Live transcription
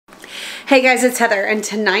Hey guys, it's Heather, and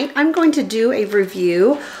tonight I'm going to do a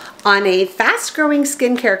review on a fast-growing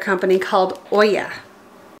skincare company called Oia.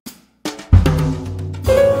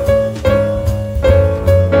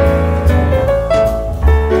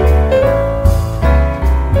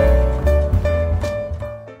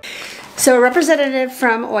 So a representative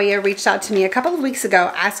from Oia reached out to me a couple of weeks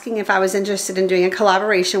ago asking if I was interested in doing a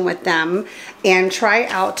collaboration with them and try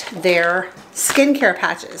out their skincare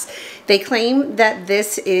patches. They claim that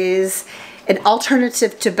this is an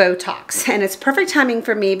alternative to Botox, and it's perfect timing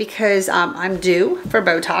for me because I'm due for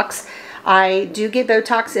Botox. I do get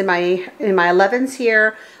Botox in my 11s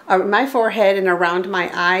here, my forehead and around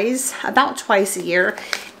my eyes about twice a year.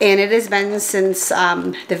 And it has been since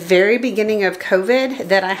the very beginning of COVID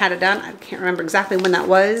that I had it done. I can't remember exactly when that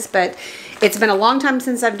was, but it's been a long time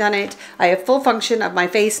since I've done it. I have full function of my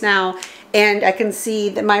face now, and I can see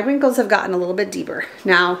that my wrinkles have gotten a little bit deeper.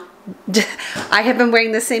 Now, I have been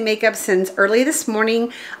wearing the same makeup since early this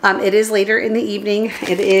morning. It is later in the evening.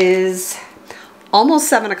 It is almost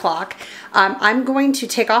 7 o'clock. I'm going to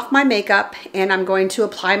take off my makeup and I'm going to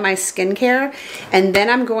apply my skincare, and then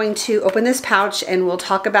I'm going to open this pouch and we'll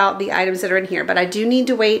talk about the items that are in here. But I do need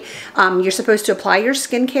to wait. You're supposed to apply your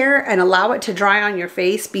skincare and allow it to dry on your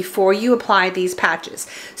face before you apply these patches.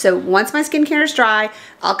 So once my skincare is dry,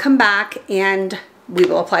 I'll come back and we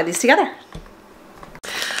will apply these together.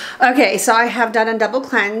 Okay, so I have done a double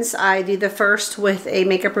cleanse. I do the first with a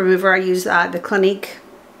makeup remover. I use the Clinique,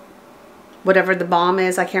 whatever the balm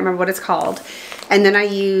is, I can't remember what it's called. And then I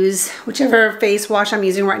use whichever face wash I'm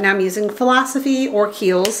using right now. I'm using Philosophy or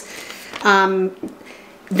Kiehl's.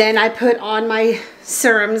 Then I put on my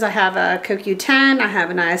serums. I have a CoQ10, I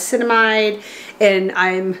have an niacinamide, and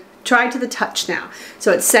I'm dry to the touch now.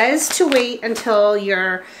 So it says to wait until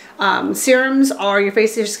your serums or your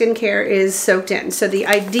face, your skincare is soaked in. So the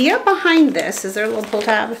idea behind this, is there a little pull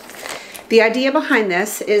tab? The idea behind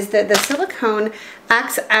this is that the silicone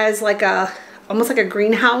acts as like almost like a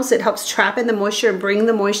greenhouse. It helps trap in the moisture and bring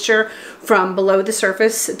the moisture from below the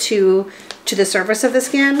surface to the surface of the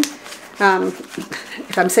skin.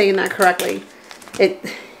 If I'm saying that correctly,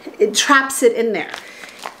 it traps it in there.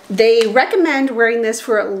 They recommend wearing this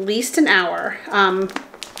for at least an hour,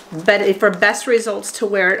 but for best results to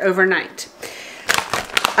wear it overnight.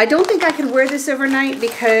 I don't think I could wear this overnight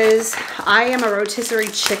because I am a rotisserie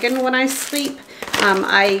chicken when I sleep.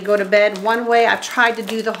 I go to bed one way. I've tried to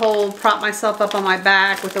do the whole prop myself up on my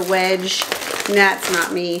back with a wedge. That's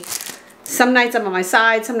not me. Some nights I'm on my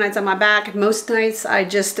side, some nights on my back. Most nights I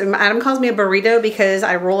just, Adam calls me a burrito because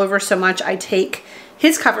I roll over so much. I take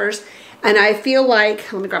his covers and I feel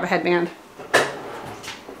like, let me grab a headband.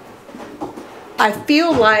 I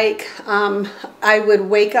feel like I would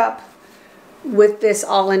wake up with this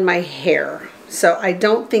all in my hair. So I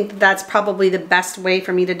don't think that's probably the best way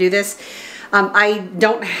for me to do this. I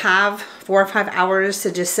don't have 4 or 5 hours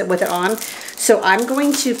to just sit with it on. So I'm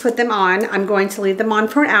going to put them on. I'm going to leave them on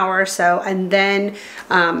for an hour or so, and then,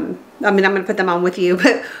 I'm going to put them on with you,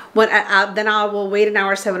 but then I will wait an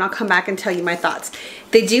hour or so and I'll come back and tell you my thoughts.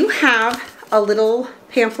 They do have a little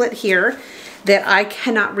pamphlet here that I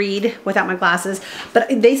cannot read without my glasses, but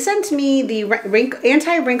they sent me the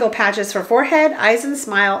anti-wrinkle patches for forehead, eyes and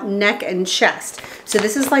smile, neck, and chest. So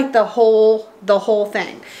this is like the whole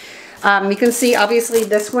thing. You can see obviously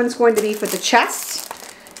this one's going to be for the chest,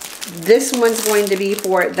 this one's going to be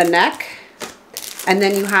for the neck, and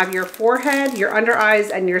then you have your forehead, your under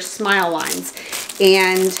eyes, and your smile lines.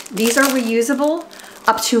 And these are reusable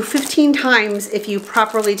up to 15 times if you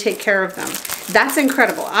properly take care of them. That's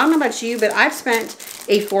incredible. I don't know about you, but I've spent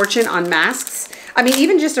a fortune on masks. I mean,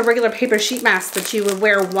 even just a regular paper sheet mask that you would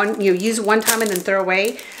wear use one time and then throw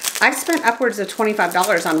away. I've spent upwards of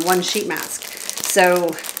 $25 on one sheet mask.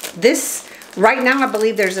 So this, right now, I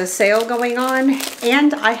believe there's a sale going on,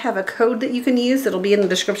 and I have a code that you can use that'll be in the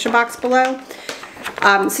description box below.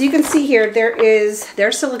 So you can see here,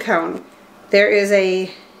 there's silicone. There is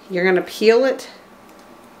you're gonna peel it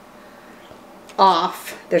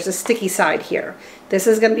off. There's a sticky side here. This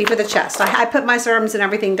is going to be for the chest. I put my serums and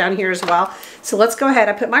everything down here as well. So let's go ahead.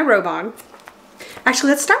 I put my robe on.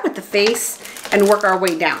 Actually, let's start with the face and work our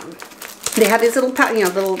way down. They have these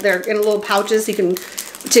little, they're in little pouches. You can,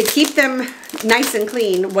 to keep them nice and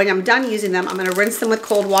clean, when I'm done using them, I'm going to rinse them with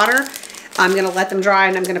cold water. I'm going to let them dry,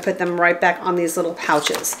 and I'm going to put them right back on these little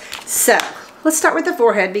pouches. So let's start with the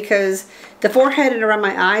forehead, because the forehead and around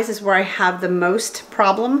my eyes is where I have the most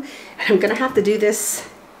problem. And I'm going to have to do this.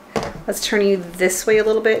 Let's turn you this way a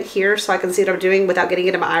little bit here so I can see what I'm doing without getting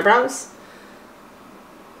into my eyebrows.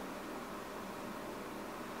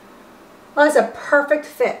 Well, that's a perfect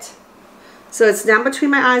fit. So it's down between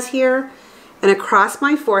my eyes here and across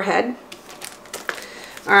my forehead.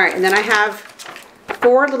 All right, and then I have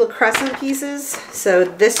 4 little crescent pieces. So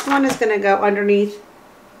this one is going to go underneath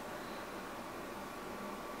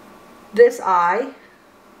this eye.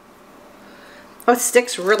 Oh, it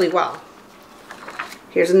sticks really well.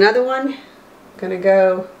 Here's another one. Going to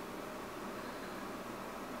go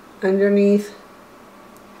underneath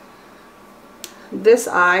this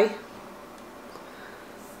eye.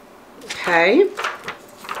 Okay.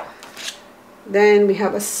 Then we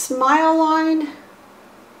have a smile line.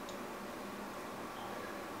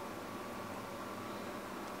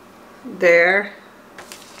 There.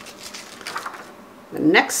 The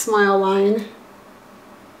next smile line.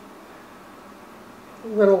 A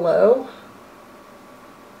little low.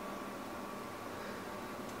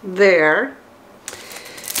 There.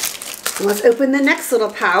 And let's open the next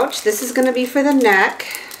little pouch. This is going to be for the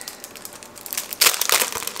neck.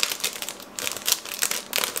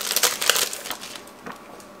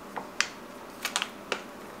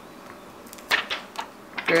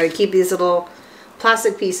 I'm going to keep these little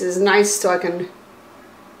plastic pieces nice so I can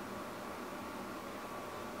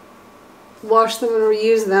wash them and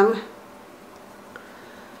reuse them.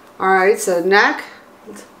 Alright, so neck.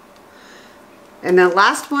 And the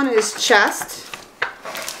last one is chest.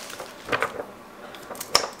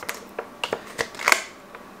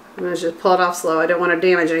 I'm going to just pull it off slow. I don't want to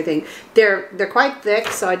damage anything. They're quite thick,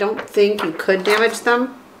 so I don't think you could damage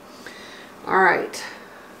them. Alright.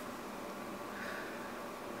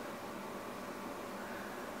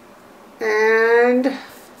 And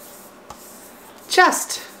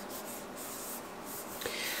chest.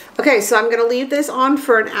 Okay, so I'm going to leave this on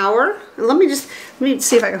for an hour. And let me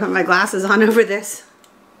see if I can put my glasses on over this.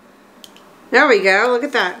 There we go. Look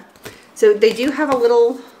at that. So they do have a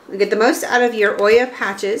little, get the most out of your Oia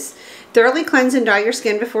patches. Thoroughly cleanse and dry your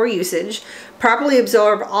skin before usage. Properly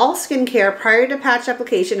absorb all skincare prior to patch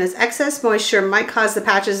application, as excess moisture might cause the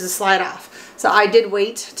patches to slide off. So I did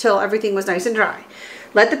wait till everything was nice and dry.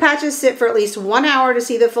 Let the patches sit for at least 1 hour to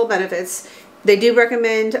see the full benefits. They do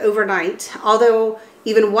recommend overnight. Although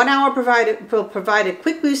even 1 hour will provide a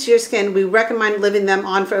quick boost to your skin, we recommend leaving them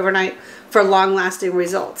on for overnight for long-lasting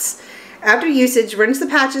results. After usage, rinse the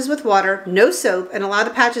patches with water, no soap, and allow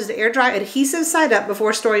the patches to air dry adhesive side up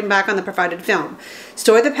before storing back on the provided film.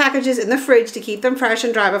 Store the packages in the fridge to keep them fresh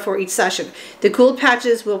and dry before each session. The cooled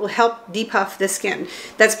patches will help depuff the skin.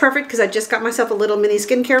 That's perfect because I just got myself a little mini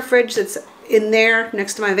skincare fridge that's in there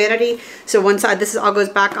next to my vanity. So one side, this all goes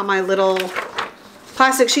back on my little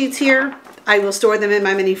plastic sheets here. I will store them in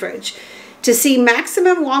my mini fridge. To see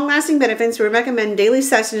maximum long-lasting benefits, we recommend daily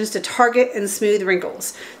sessions to target and smooth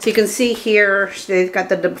wrinkles. So you can see here, they've got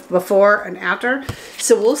the before and after.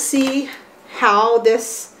 So we'll see how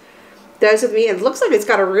this does with me. It looks like it's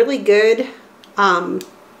got a really good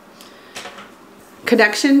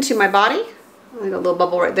connection to my body. I got a little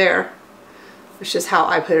bubble right there. It's just how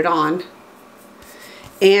I put it on.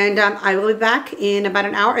 And I will be back in about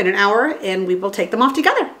an hour, and we will take them off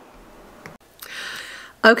together.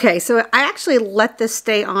 Okay, so I actually let this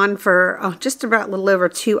stay on for just about a little over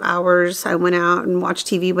 2 hours. I went out and watched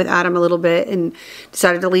TV with Adam a little bit and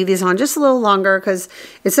decided to leave these on just a little longer because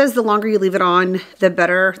it says the longer you leave it on, the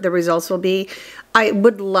better the results will be. I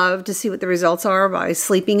would love to see what the results are by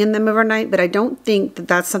sleeping in them overnight, but I don't think that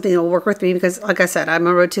that's something that will work with me because, like I said, I'm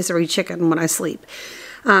a rotisserie chicken when I sleep.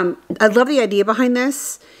 I love the idea behind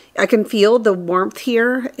this. I can feel the warmth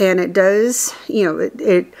here, and it does, you know,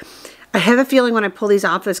 I have a feeling when I pull these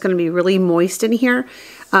off, it's going to be really moist in here.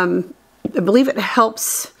 I believe it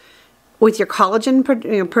helps with your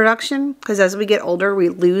collagen production, because as we get older, we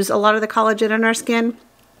lose a lot of the collagen in our skin.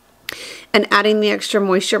 And adding the extra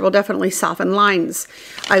moisture will definitely soften lines.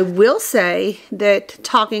 I will say that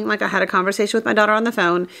talking, like I had a conversation with my daughter on the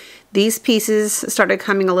phone, these pieces started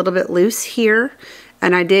coming a little bit loose here.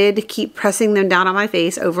 And I did keep pressing them down on my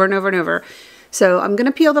face over and over and over. So I'm going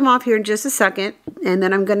to peel them off here in just a second, and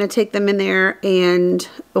then I'm going to take them in there and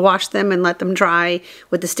wash them and let them dry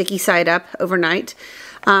with the sticky side up overnight.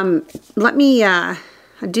 I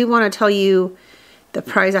do want to tell you the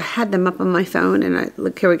price. I had them up on my phone, and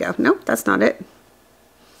look, here we go. Nope, that's not it.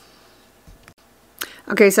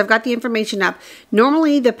 Okay, so I've got the information up.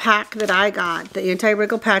 Normally, the pack that I got, the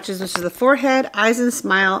anti-wrinkle patches, which is the forehead, eyes and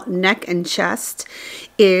smile, neck and chest,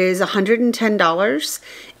 is $110.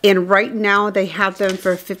 And right now, they have them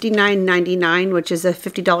for $59.99, which is a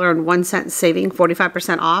 $50.01 saving,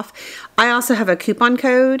 45% off. I also have a coupon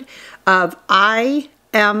code of I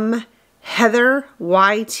am Heather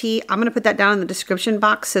YT. I'm going to put that down in the description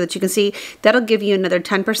box so that you can see. That'll give you another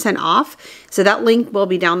 10% off. So that link will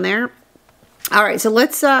be down there. All right, so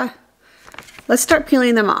let's start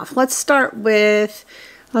peeling them off. Let's start with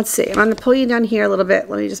Let's see, I'm going to pull you down here a little bit.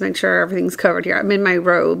 Let me just make sure everything's covered here. I'm in my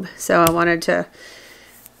robe, so I wanted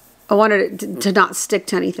it to not stick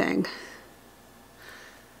to anything.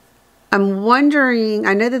 I'm wondering,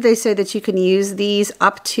 I know that they say that you can use these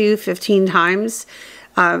up to 15 times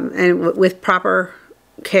and with proper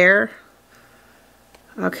care.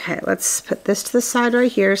 Okay, let's put this to the side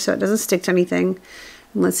right here so it doesn't stick to anything.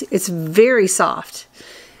 And let's see, it's very soft.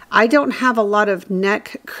 I don't have a lot of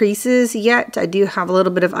neck creases yet. I do have a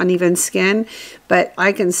little bit of uneven skin, but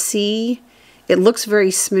I can see it looks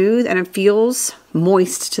very smooth and it feels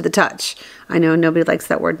moist to the touch. I know nobody likes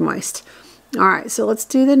that word moist. All right, so let's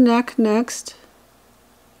do the neck next.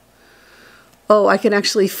 Oh, I can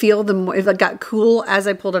actually feel if it got cool as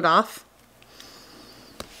I pulled it off.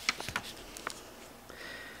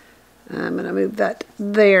 I'm gonna move that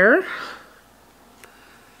there.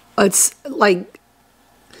 It's like,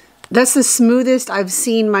 that's the smoothest I've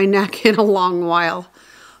seen my neck in a long while.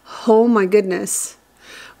 Oh my goodness.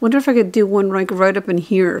 Wonder if I could do one like right up in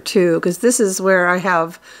here too, because this is where I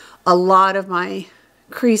have a lot of my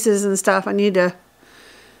creases and stuff. I need to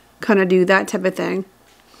kind of do that type of thing.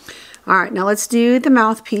 All right, now let's do the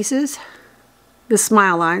mouth pieces, the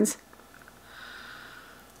smile lines.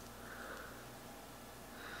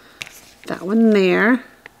 That one there.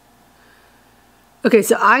 Okay,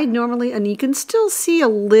 so I normally, and you can still see a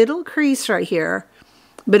little crease right here,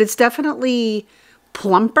 but it's definitely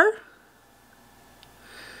plumper.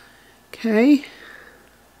 Okay.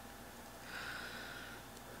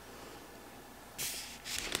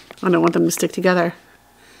 I don't want them to stick together.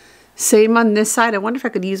 Same on this side. I wonder if I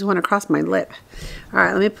could use one across my lip. All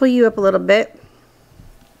right, let me pull you up a little bit.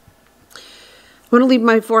 I'm going to leave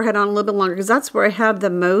my forehead on a little bit longer because that's where I have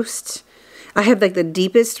the most. I have like the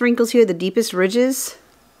deepest wrinkles here, the deepest ridges.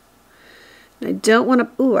 And I don't want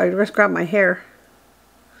to, ooh, I just grabbed my hair.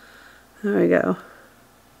 There we go.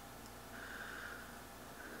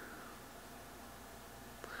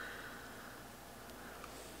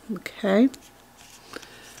 Okay.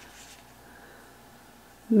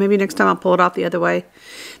 Maybe next time I'll pull it off the other way.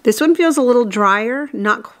 This one feels a little drier,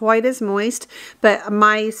 not quite as moist, but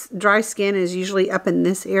my dry skin is usually up in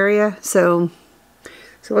this area, so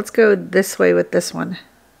let's go this way with this one.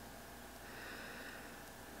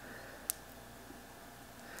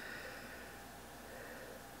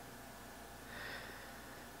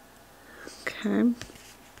 Okay.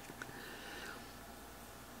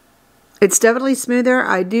 It's definitely smoother.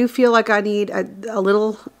 I do feel like I need a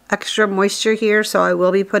little extra moisture here, so I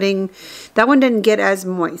will be putting, that one didn't get as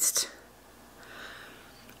moist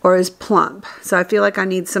or as plump. So I feel like I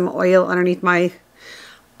need some oil underneath my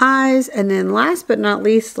eyes. And then last but not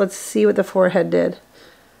least, let's see what the forehead did.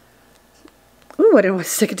 Ooh, I didn't want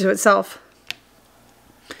to stick it to itself.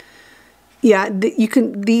 Yeah,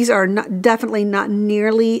 these are definitely not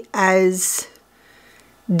nearly as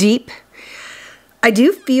deep. I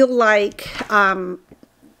do feel like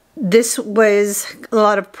this was a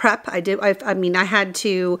lot of prep. I mean, I had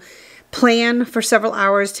to plan for several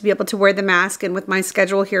hours to be able to wear the mask, and with my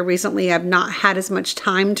schedule here recently, I've not had as much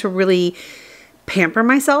time to really pamper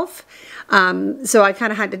myself. So I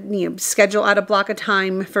kind of had to, schedule out a block of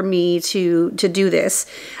time for me to do this.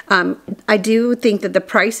 I do think that the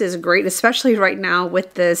price is great, especially right now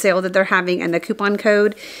with the sale that they're having and the coupon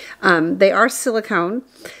code. They are silicone.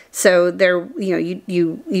 So they're,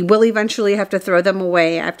 you will eventually have to throw them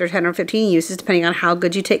away after 10 or 15 uses, depending on how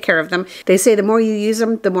good you take care of them. They say the more you use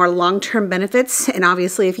them, the more long-term benefits. And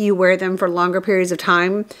obviously, if you wear them for longer periods of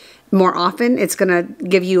time, more often, it's going to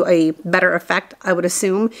give you a better effect, I would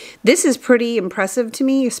assume. This is pretty impressive to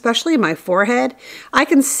me, especially in my forehead. I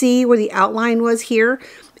can see where the outline was here.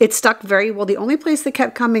 It stuck very well. The only place that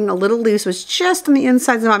kept coming a little loose was just on the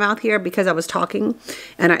insides of my mouth here because I was talking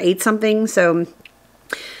and I ate something. So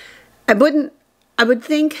I would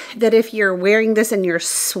think that if you're wearing this and you're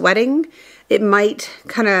sweating, it might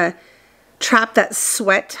kind of trap that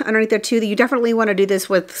sweat underneath there too. You definitely want to do this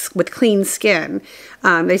with clean skin.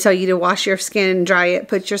 They tell you to wash your skin, dry it,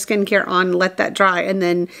 put your skincare on, let that dry, and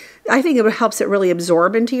then I think it helps it really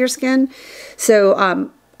absorb into your skin.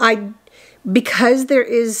 So because there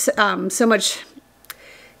is so much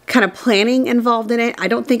kind of planning involved in it, I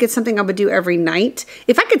don't think it's something I would do every night.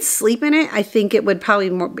 If I could sleep in it, I think it would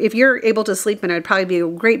probably if you're able to sleep in it, it'd probably be a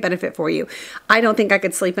great benefit for you. I don't think I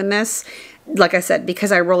could sleep in this, like I said,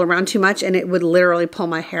 because I roll around too much and it would literally pull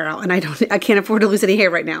my hair out, and I can't afford to lose any hair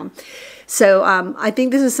right now. So I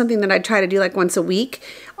think this is something that I try to do like once a week.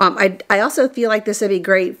 I also feel like this would be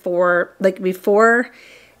great for like before.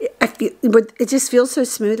 It just feels so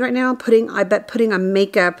smooth right now. I bet putting on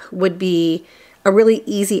makeup would be a really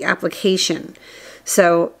easy application.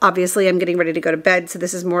 So obviously I'm getting ready to go to bed, so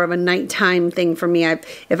this is more of a nighttime thing for me.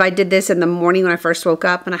 If I did this in the morning when I first woke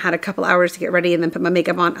up and I had a couple hours to get ready and then put my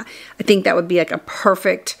makeup on, I think that would be like a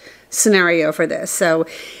perfect scenario for this. So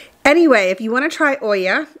anyway, if you want to try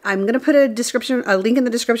Oia, I'm going to put a link in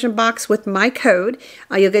the description box with my code.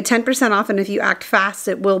 You'll get 10% off, and if you act fast,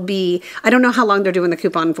 it will be, I don't know how long they're doing the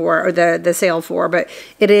coupon for, or the sale for, but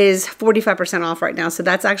it is 45% off right now. So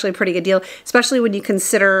that's actually a pretty good deal, especially when you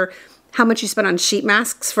consider how much you spend on sheet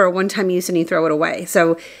masks for a one-time use and you throw it away.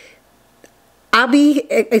 So I'll be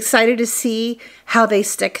excited to see how they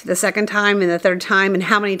stick the second time and the third time and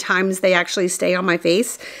how many times they actually stay on my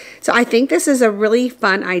face. So I think this is a really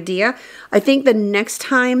fun idea. I think the next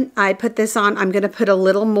time I put this on, I'm going to put a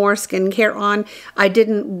little more skincare on. I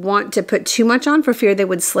didn't want to put too much on for fear they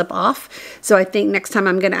would slip off. So I think next time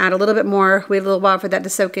I'm going to add a little bit more, wait a little while for that to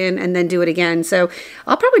soak in, and then do it again. So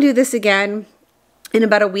I'll probably do this again in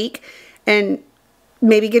about a week and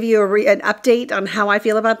maybe give you an update on how I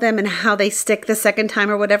feel about them and how they stick the second time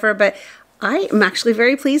or whatever. But I am actually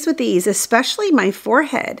very pleased with these, especially my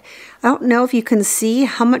forehead. I don't know if you can see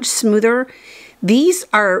how much smoother. These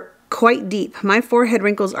are quite deep. My forehead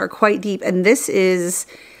wrinkles are quite deep, and this is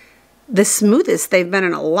the smoothest they've been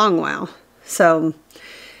in a long while. So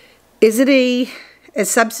is it a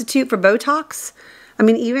substitute for Botox? I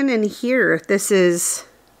mean, even in here, this is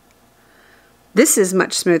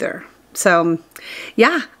much smoother. So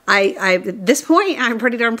yeah, at this point, I'm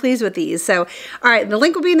pretty darn pleased with these. So, all right, the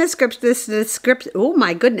link will be in the description. Oh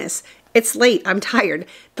my goodness, it's late. I'm tired.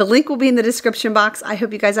 The link will be in the description box. I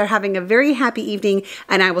hope you guys are having a very happy evening,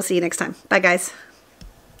 and I will see you next time. Bye, guys.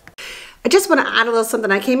 I just want to add a little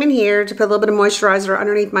something. I came in here to put a little bit of moisturizer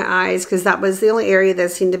underneath my eyes because that was the only area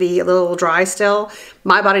that seemed to be a little dry still.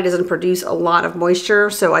 My body doesn't produce a lot of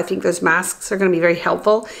moisture, so I think those masks are going to be very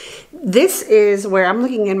helpful. This is where I'm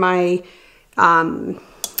looking in my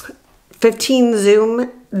 15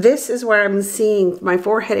 zoom. This is where I'm seeing my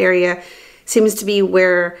forehead area seems to be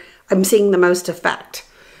where I'm seeing the most effect.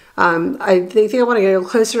 I think I want to go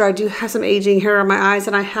closer. I do have some aging here on my eyes,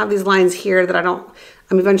 and I have these lines here that I'm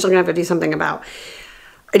eventually gonna have to do something about.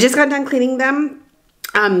 I just got done cleaning them.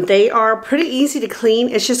 They are pretty easy to clean.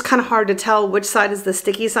 It's just kind of hard to tell which side is the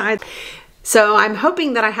sticky side. So I'm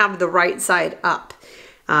hoping that I have the right side up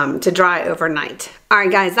to dry overnight. All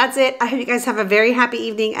right, guys, that's it. I hope you guys have a very happy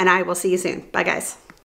evening, and I will see you soon. Bye, guys.